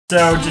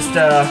So just, okay,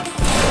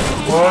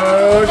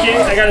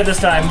 I got it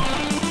this time.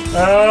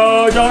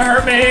 Oh, don't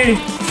hurt me.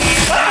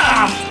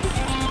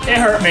 Ah! It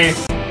hurt me.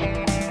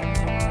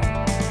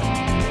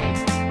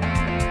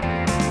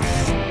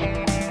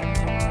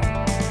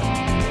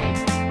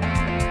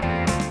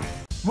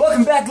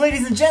 Welcome back,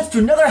 ladies and gents, to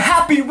another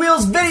Happy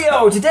Wheels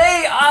video.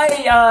 Today,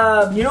 I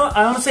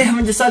honestly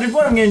haven't decided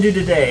what I'm gonna do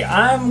today.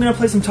 I'm gonna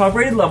play some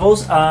top-rated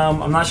levels.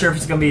 I'm not sure if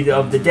it's gonna be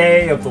of the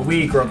day, of the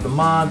week, or of the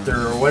month,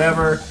 or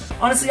whatever.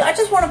 Honestly, I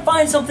just want to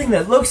find something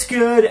that looks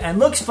good and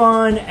looks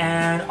fun,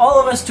 and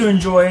all of us to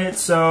enjoy it.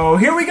 So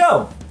here we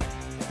go.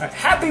 Right,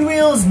 Happy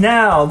Wheels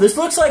now. This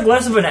looks like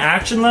less of an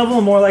action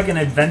level, more like an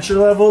adventure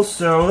level.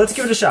 So let's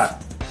give it a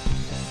shot.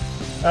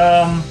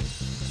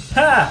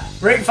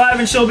 Rate 5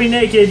 and she'll be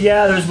naked.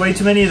 Yeah, there's way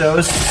too many of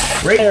those.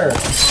 Right there.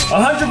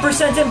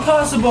 100%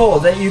 impossible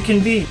that you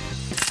can beat.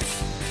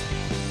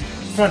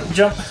 Come on,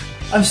 jump.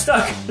 I'm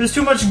stuck. There's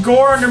too much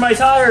gore under my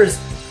tires.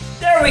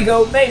 There we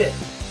go, made it.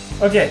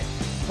 Okay,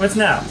 what's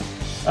now?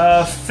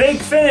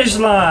 Fake finish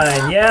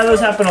line. Yeah, those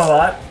happen a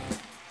lot.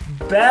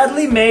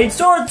 Badly made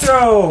sword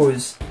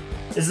throws.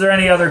 Is there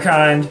any other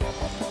kind?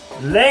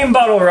 Lame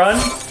bottle run.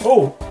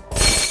 Oh.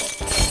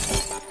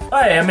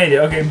 Oh, yeah, I made it.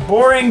 Okay,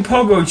 boring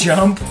pogo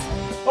jump.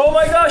 Oh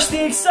my gosh,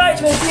 the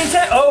excitement, the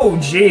intent. Oh,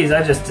 jeez,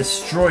 I just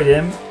destroyed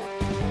him.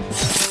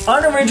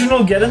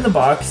 Unoriginal, get in the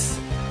box.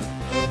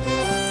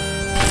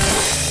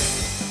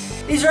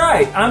 He's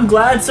right. I'm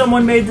glad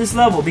someone made this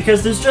level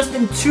because there's just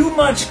been too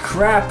much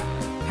crap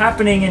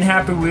happening in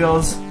Happy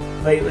Wheels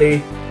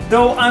lately.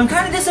 Though I'm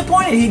kind of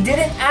disappointed he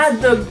didn't add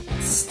the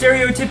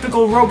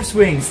stereotypical rope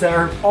swings that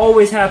are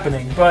always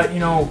happening. But, you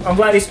know, I'm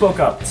glad he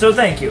spoke up. So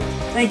thank you.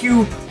 Thank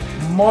you.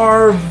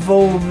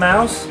 Marvel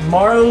Mouse?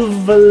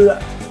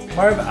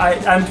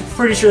 I'm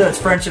pretty sure that's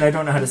French and I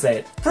don't know how to say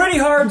it. Pretty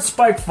hard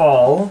spike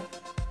fall.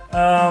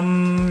 Yeah,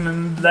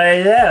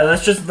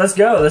 let's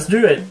go, let's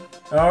do it.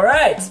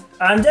 Alright,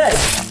 I'm dead.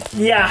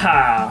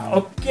 Yeah,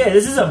 okay,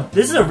 this is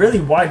a really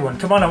wide one.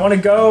 Come on, I wanna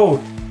go.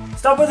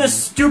 Stop with this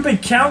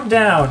stupid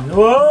countdown.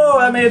 Whoa,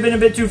 that may have been a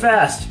bit too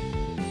fast.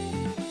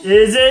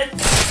 Is it?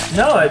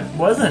 No, it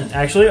wasn't,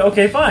 actually.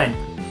 Okay, fine.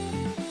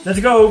 Let's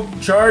go,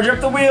 charge up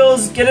the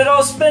wheels, get it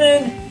all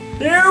spinning.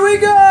 Here we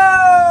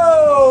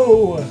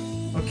go!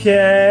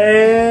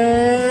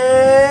 Okay.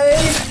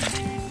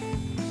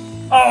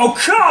 Oh,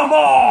 come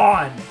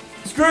on!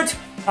 Screw it,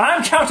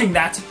 I'm counting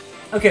that.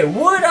 Okay,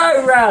 would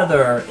I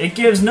rather, it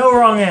gives no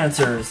wrong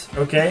answers,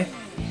 okay?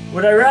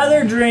 Would I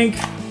rather drink,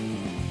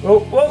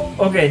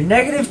 okay,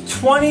 negative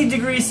 20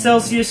 degrees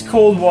Celsius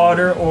cold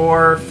water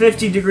or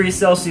 50 degrees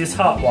Celsius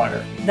hot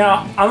water?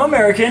 Now, I'm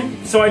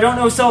American, so I don't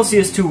know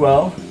Celsius too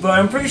well, but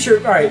I'm pretty sure,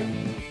 alright,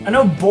 I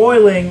know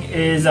boiling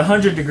is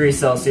 100 degrees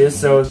Celsius,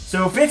 so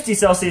 50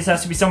 Celsius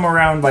has to be somewhere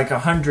around like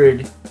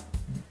 100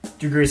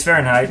 degrees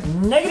Fahrenheit.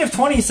 Negative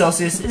 20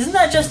 Celsius, isn't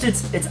that just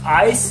it's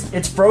ice?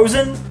 It's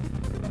frozen?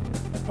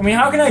 I mean,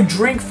 how can I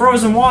drink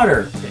frozen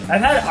water?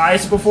 I've had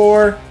ice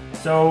before,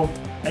 so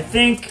I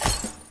think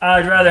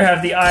I'd rather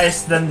have the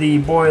ice than the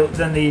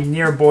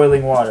near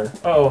boiling water.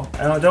 Uh-oh,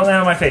 don't land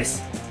on my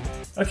face.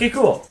 Okay,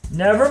 cool.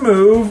 Never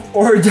move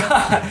or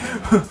die.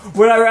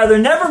 Would I rather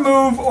never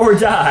move or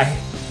die?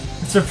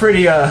 That's a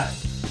pretty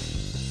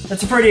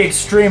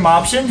extreme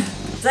option.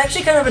 It's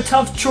actually kind of a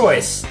tough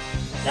choice.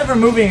 Never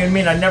moving would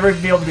mean I'd never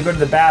be able to go to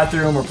the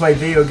bathroom or play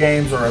video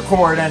games or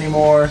record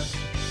anymore.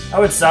 That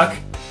would suck.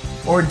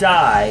 Or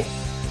die.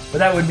 But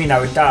that would mean I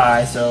would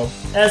die, so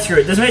that's screw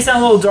it. This may sound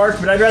a little dark,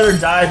 but I'd rather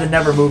die than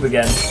never move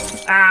again.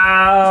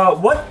 Ow!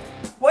 What?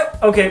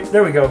 Okay,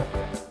 there we go.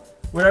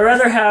 Would I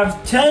rather have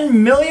 $10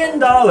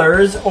 million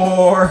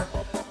or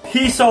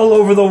peace all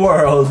over the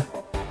world?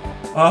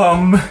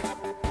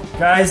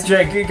 Guys,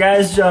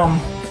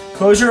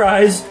 close your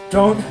eyes.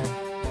 Don't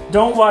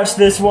watch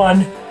this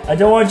one. I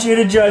don't want you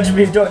to judge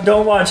me.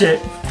 Don't watch it.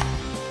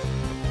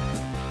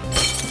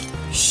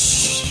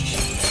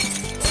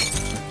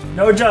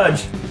 No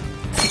judge.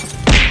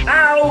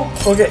 Ow!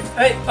 Okay,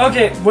 hey,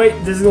 okay, wait,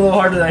 this is a little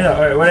harder than I thought.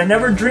 Alright, would I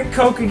never drink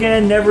Coke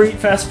again, never eat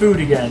fast food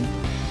again?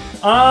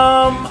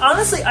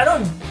 Honestly, I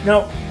don't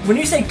know. When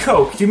you say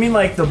Coke, do you mean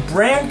like the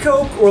brand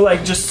Coke or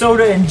like just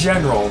soda in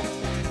general?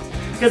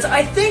 Because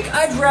I think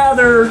I'd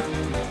rather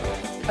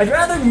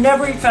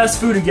never eat fast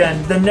food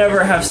again than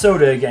never have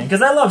soda again.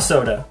 Because I love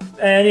soda.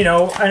 And, you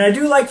know, and I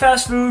do like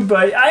fast food,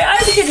 but I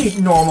can eat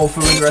normal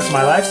food the rest of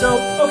my life, so,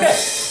 okay.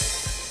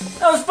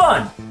 That was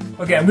fun.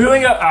 Okay, I'm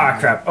moving up. Ah,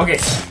 crap. Okay.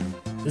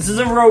 This is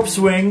a rope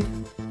swing.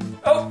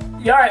 Oh,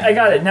 yeah, alright, I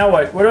got it. Now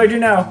what? What do I do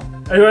now?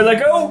 Do I let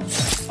go?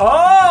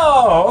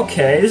 Oh,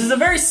 okay. This is a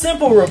very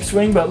simple rope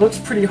swing, but looks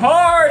pretty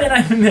hard, and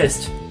I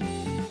missed.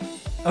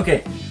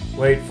 Okay,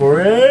 wait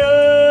for it.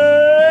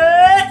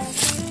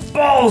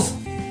 Balls!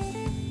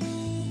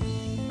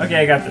 Okay,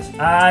 I got this.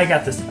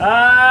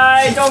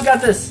 I don't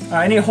got this.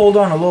 I need to hold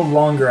on a little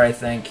longer, I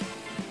think.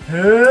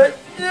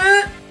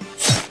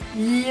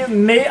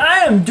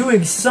 I am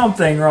doing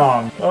something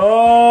wrong.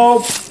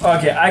 Oh,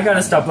 okay, I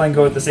gotta stop letting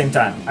go at the same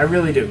time. I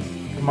really do.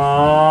 Come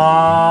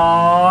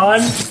on.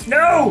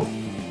 No!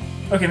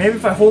 Okay, maybe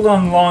if I hold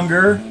on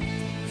longer.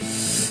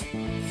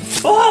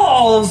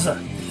 balls!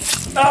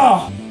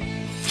 Oh!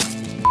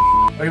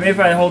 Okay, maybe if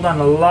I hold on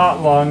a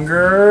lot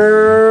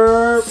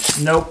longer.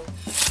 Nope.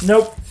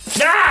 Nope.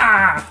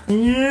 Ah!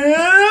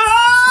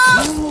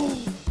 Yeah!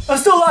 I'm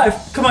still alive.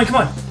 Come on, come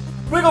on.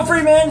 Wiggle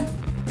free, man.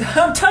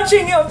 I'm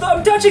touching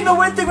the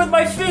wind thing with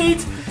my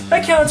feet.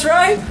 That counts,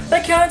 right?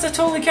 That counts. That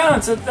totally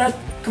counts. That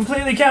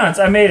completely counts.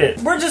 I made it.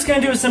 We're just gonna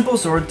do a simple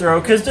sword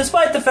throw, because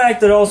despite the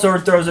fact that all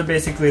sword throws are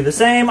basically the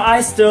same,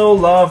 I still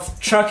love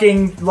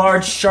chucking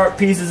large, sharp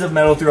pieces of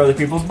metal through other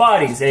people's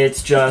bodies.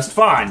 It's just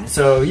fun.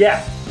 So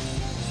yeah.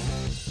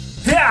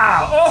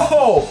 Yeah!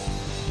 Oh!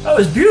 That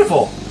was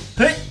beautiful.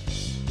 Hey.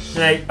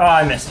 Oh,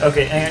 I missed.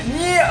 Okay.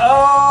 Yeah.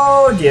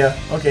 Oh dear.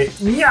 Okay.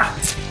 Yeah.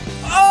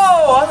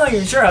 Oh, I'm not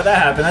even sure how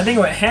that happened. I think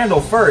it went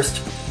handle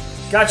first.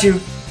 Got you.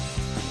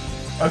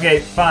 Okay,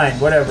 fine,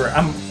 whatever.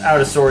 I'm out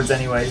of swords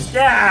anyways.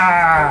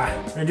 Yeah!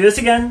 Gonna do this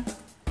again.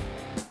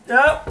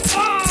 Oh.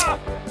 Ah!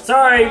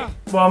 Sorry.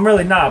 Well, I'm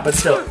really not, but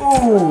still.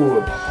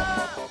 Ooh.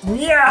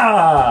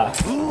 Yeah!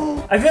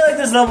 I feel like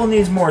this level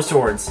needs more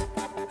swords.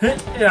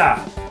 Yeah.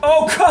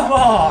 Oh, come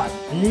on!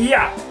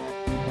 Yeah!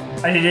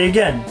 I did it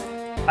again.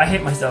 I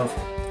hate myself.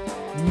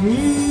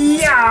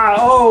 Yeah!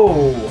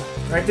 Oh!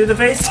 Right through the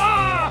face.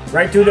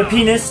 Right through the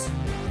penis.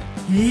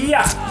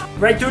 Yeah!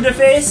 Right through the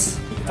face.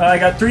 I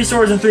got 3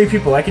 swords and 3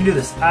 people. I can do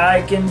this.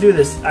 I can do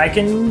this. I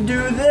can do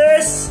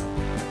this!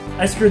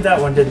 I screwed that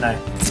one, didn't I?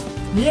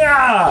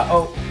 Yeah!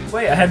 Oh,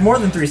 wait, I had more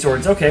than 3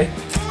 swords. Okay.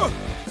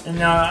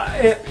 And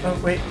oh,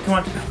 wait, come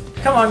on.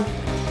 Come on.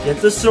 Get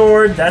the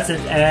sword. That's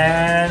it.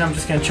 And I'm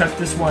just gonna chuck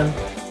this one.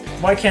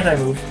 Why can't I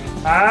move?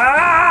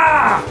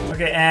 Ah!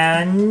 Okay,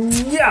 and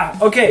yeah.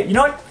 Okay, you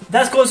know what?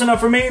 That's close enough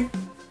for me.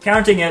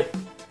 Counting it.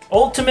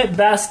 Ultimate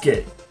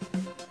basket.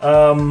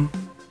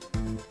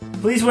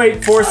 Please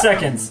wait 4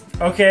 seconds.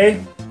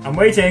 Okay, I'm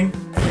waiting.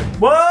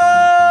 Whoa!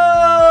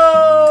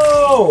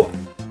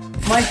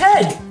 My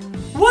head!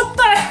 What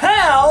the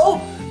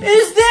hell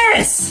is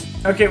this?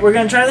 Okay, we're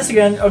gonna try this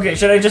again. Okay,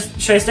 should I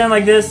stand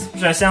like this?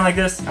 Should I stand like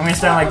this? I'm gonna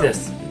stand like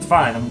this. It's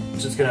fine, I'm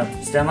just gonna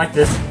stand like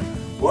this.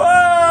 Whoa!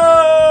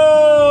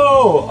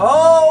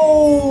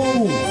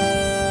 Oh!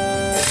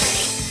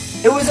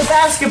 It was a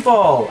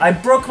basketball! I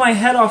broke my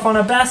head off on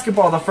a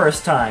basketball the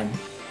first time.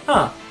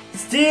 Huh.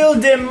 Steal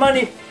the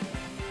money.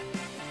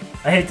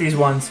 I hate these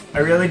ones. I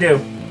really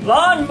do.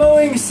 Lawn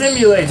mowing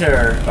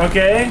simulator.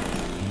 Okay.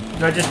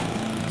 Do I just...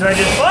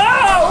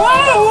 Whoa!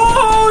 Whoa!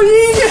 Whoa!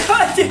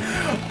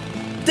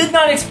 Did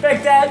not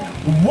expect that.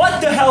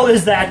 What the hell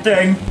is that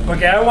thing?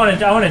 Okay, I want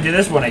to do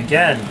this one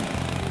again.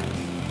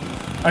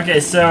 Okay,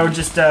 so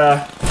just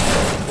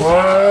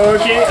whoa,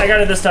 okay, I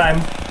got it this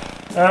time.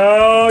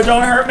 Oh,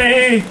 don't hurt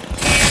me.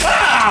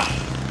 Ah!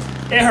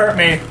 It hurt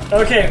me.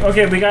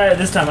 Okay, we got it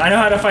this time. I know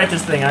how to fight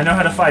this thing. I know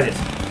how to fight it.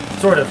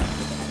 Sort of.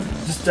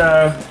 Just,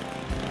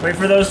 wait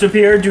for those to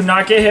appear. Do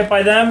not get hit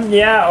by them.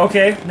 Yeah,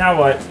 okay. Now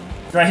what?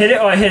 Do I hit it?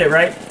 Oh, I hit it,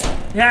 right?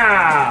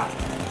 Yeah!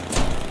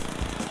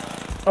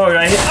 Oh, did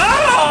I hit?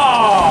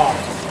 Oh!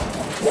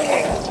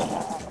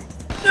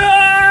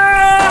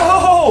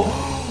 No!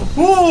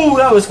 Ooh,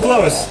 that was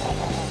close.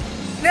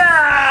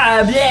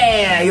 Ah,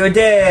 yeah, you're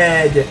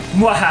dead.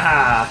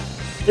 Mwahaha.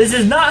 This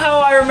is not how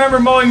I remember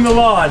mowing the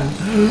lawn.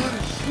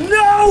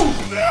 No!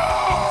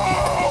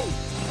 No!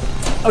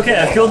 Okay,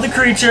 I've killed the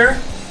creature.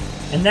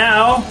 And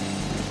now,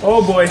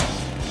 oh boy,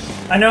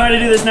 I know how to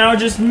do this now.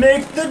 Just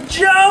make the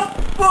jump.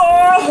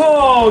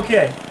 Oh,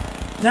 okay.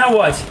 Now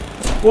what?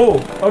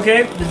 Whoa.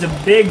 Okay, there's a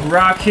big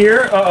rock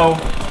here. Uh-oh.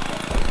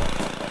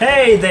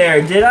 Hey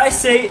there. Did I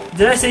say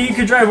you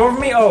could drive over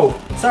me? Oh,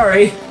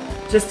 sorry.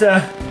 Just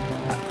well,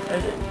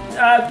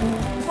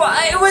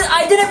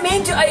 I didn't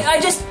mean to. I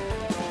just.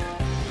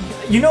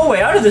 You know a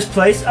way out of this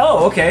place.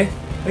 Oh, okay.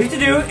 All you have to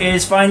do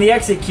is find the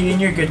exit key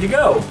and you're good to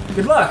go.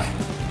 Good luck.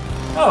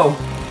 Oh.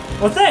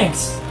 Well,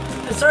 thanks.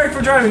 Sorry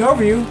for driving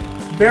over you.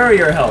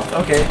 Barrier health.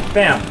 Okay,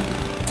 bam.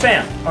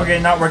 Bam. Okay,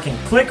 not working.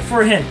 Click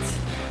for hint.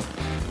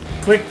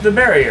 Click the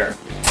barrier.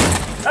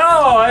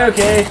 Oh,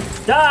 okay.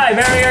 Die,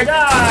 barrier,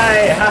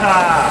 die!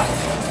 Haha.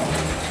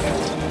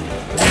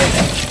 Okay.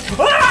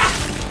 Ah!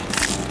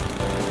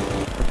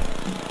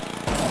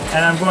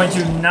 And I'm going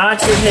to not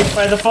get hit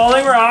by the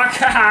falling rock.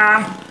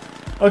 Haha.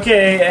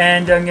 Okay,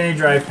 and I'm gonna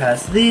drive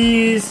past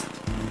these.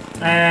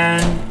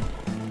 And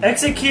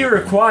exit key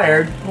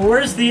required. Well,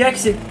 where's the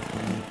exit?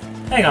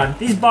 Hang on,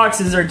 these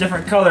boxes are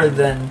different color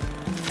than...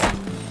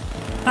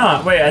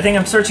 Huh, wait, I think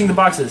I'm searching the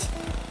boxes.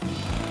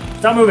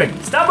 Stop moving,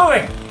 stop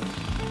moving!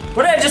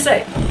 What did I just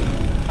say?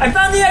 I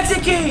found the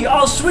exit key!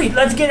 Oh, sweet,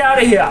 let's get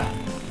out of here.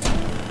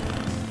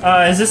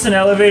 Is this an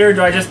elevator?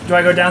 Do I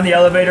go down the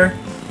elevator?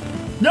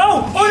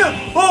 No! Oh no!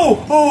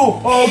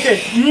 Oh,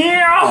 okay.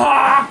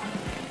 Yeah!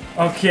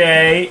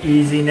 Okay,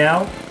 easy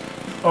now.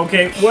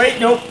 Okay, wait,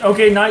 nope.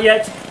 Okay, not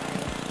yet.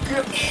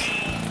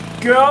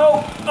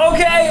 Go!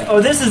 Okay!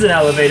 Oh, this is an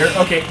elevator.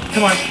 Okay,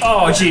 come on.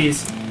 Oh,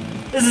 jeez.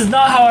 This is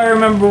not how I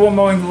remember what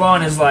mowing the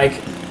lawn is like.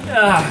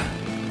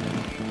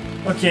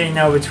 Okay,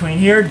 now between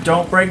here,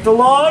 don't break the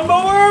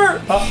lawnmower!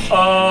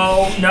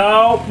 Uh-oh.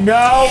 No,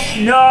 no,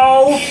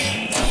 no!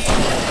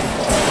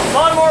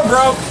 Lawnmower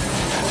broke!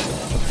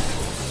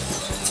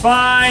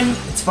 fine.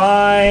 It's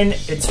fine.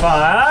 It's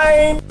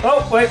fine.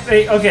 Oh,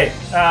 wait, okay.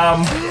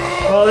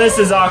 Well, this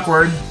is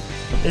awkward.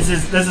 This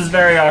is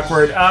very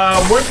awkward.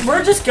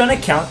 We're just gonna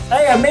count.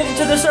 Hey, I made it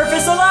to the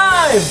surface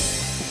alive!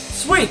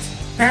 Sweet!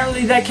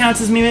 Apparently that counts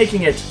as me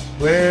making it.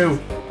 Woo.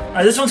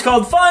 This one's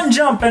called Fun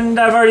Jump, and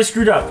I've already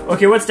screwed up.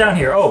 Okay, what's down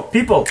here? Oh,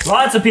 people.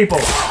 Lots of people.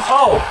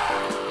 Oh!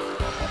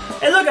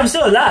 Hey, look, I'm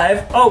still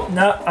alive. Oh,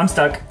 no, I'm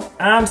stuck.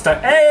 I'm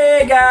stuck.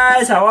 Hey,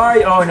 guys, how are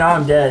you? Oh, no,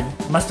 I'm dead.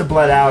 Must have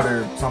bled out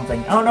or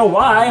something. I don't know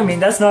why. I mean,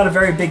 that's not a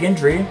very big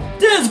injury.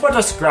 This is but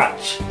a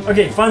scratch.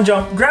 Okay, Fun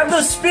Jump. Grab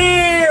the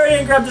spear! I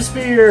didn't grab the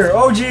spear.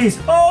 Oh,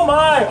 jeez. Oh,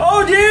 my.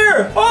 Oh,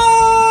 dear.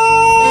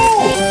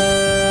 Oh!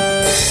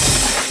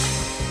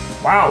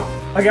 Wow.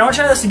 Okay, I want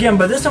to try this again,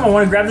 but this time I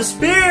want to grab the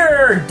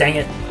spear! Dang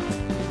it.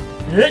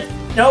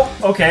 Nope,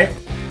 okay.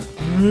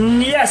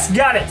 Yes,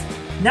 got it.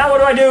 Now what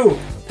do I do?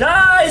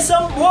 Die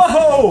some,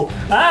 whoa!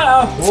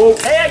 Ah, whoa.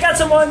 Hey, I got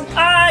someone!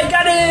 I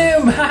got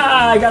him!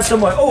 Haha, I got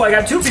someone. Oh, I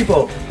got 2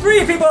 people!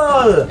 3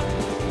 people!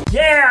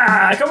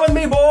 Yeah, come with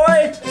me,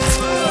 boy!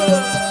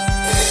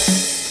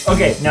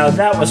 Okay, now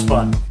that was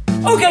fun.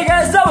 Okay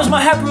guys, that was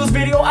my Happy Wheels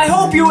video. I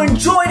hope you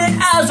enjoyed it.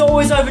 As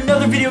always, I have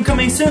another video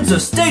coming soon, so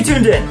stay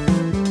tuned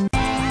in.